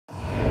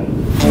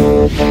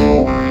In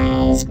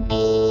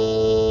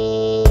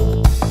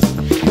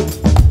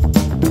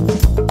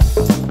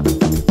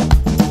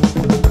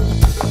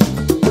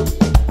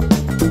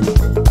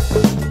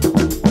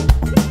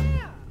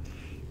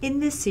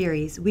this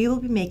series, we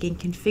will be making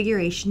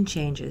configuration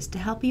changes to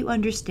help you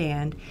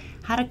understand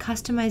how to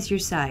customize your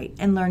site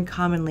and learn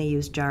commonly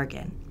used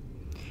jargon.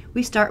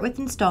 We start with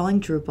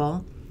installing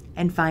Drupal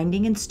and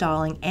finding,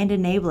 installing, and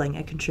enabling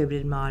a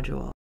contributed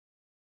module.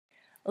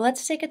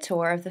 Let's take a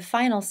tour of the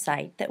final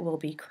site that we'll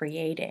be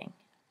creating.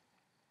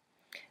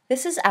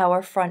 This is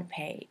our front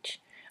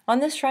page. On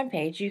this front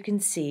page, you can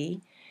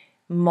see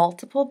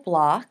multiple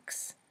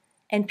blocks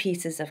and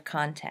pieces of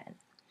content.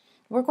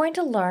 We're going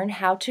to learn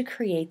how to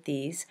create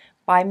these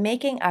by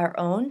making our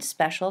own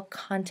special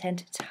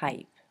content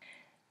type.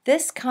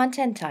 This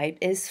content type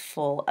is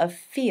full of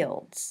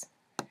fields,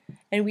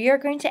 and we are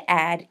going to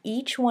add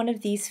each one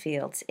of these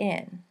fields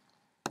in.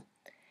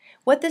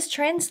 What this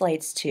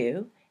translates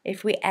to,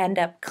 if we end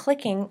up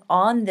clicking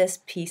on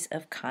this piece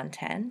of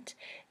content,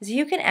 is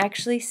you can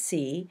actually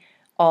see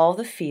all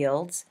the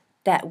fields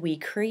that we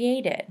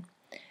created.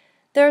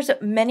 There's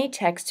many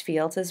text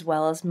fields as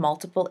well as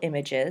multiple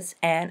images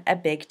and a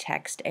big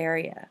text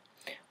area.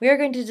 We are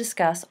going to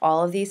discuss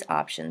all of these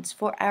options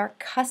for our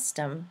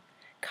custom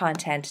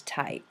content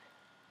type.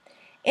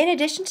 In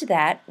addition to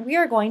that, we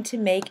are going to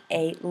make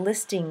a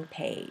listing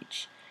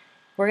page.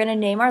 We're going to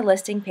name our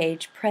listing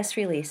page Press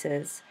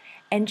Releases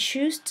and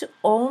choose to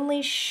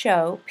only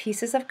show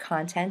pieces of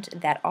content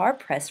that are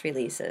press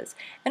releases,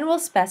 and we'll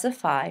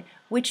specify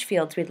which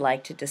fields we'd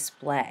like to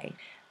display.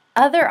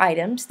 Other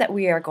items that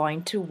we are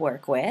going to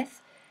work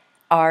with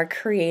are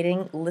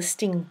creating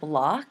listing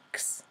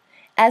blocks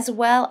as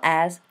well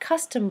as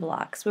custom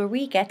blocks where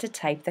we get to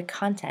type the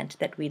content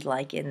that we'd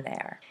like in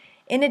there.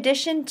 In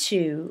addition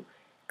to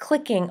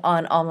clicking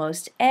on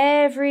almost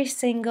every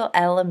single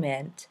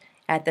element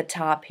at the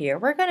top here,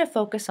 we're going to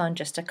focus on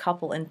just a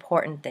couple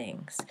important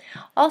things.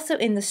 Also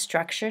in the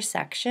structure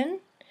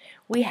section,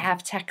 we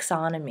have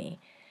taxonomy.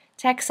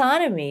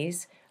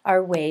 Taxonomies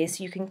are ways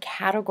you can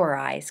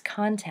categorize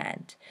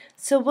content.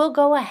 So we'll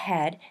go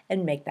ahead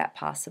and make that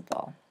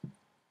possible.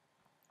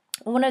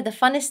 One of the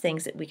funnest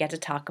things that we get to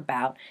talk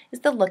about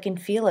is the look and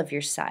feel of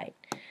your site.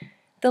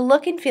 The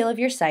look and feel of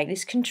your site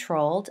is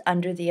controlled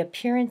under the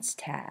Appearance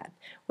tab,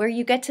 where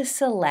you get to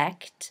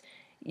select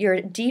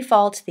your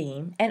default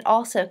theme and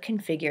also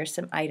configure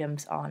some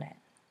items on it.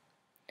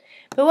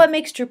 But what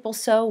makes Drupal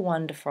so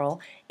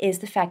wonderful is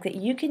the fact that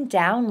you can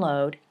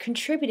download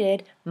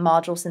contributed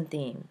modules and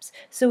themes.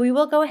 So we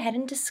will go ahead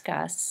and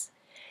discuss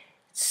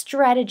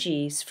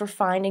strategies for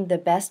finding the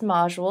best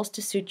modules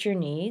to suit your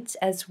needs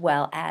as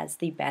well as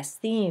the best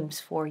themes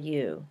for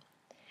you.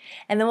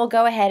 And then we'll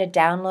go ahead and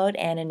download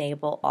and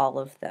enable all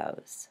of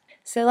those.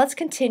 So let's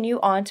continue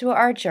on to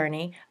our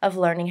journey of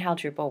learning how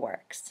Drupal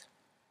works.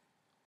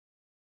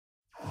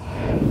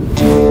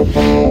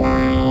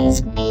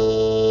 Drupalize.Me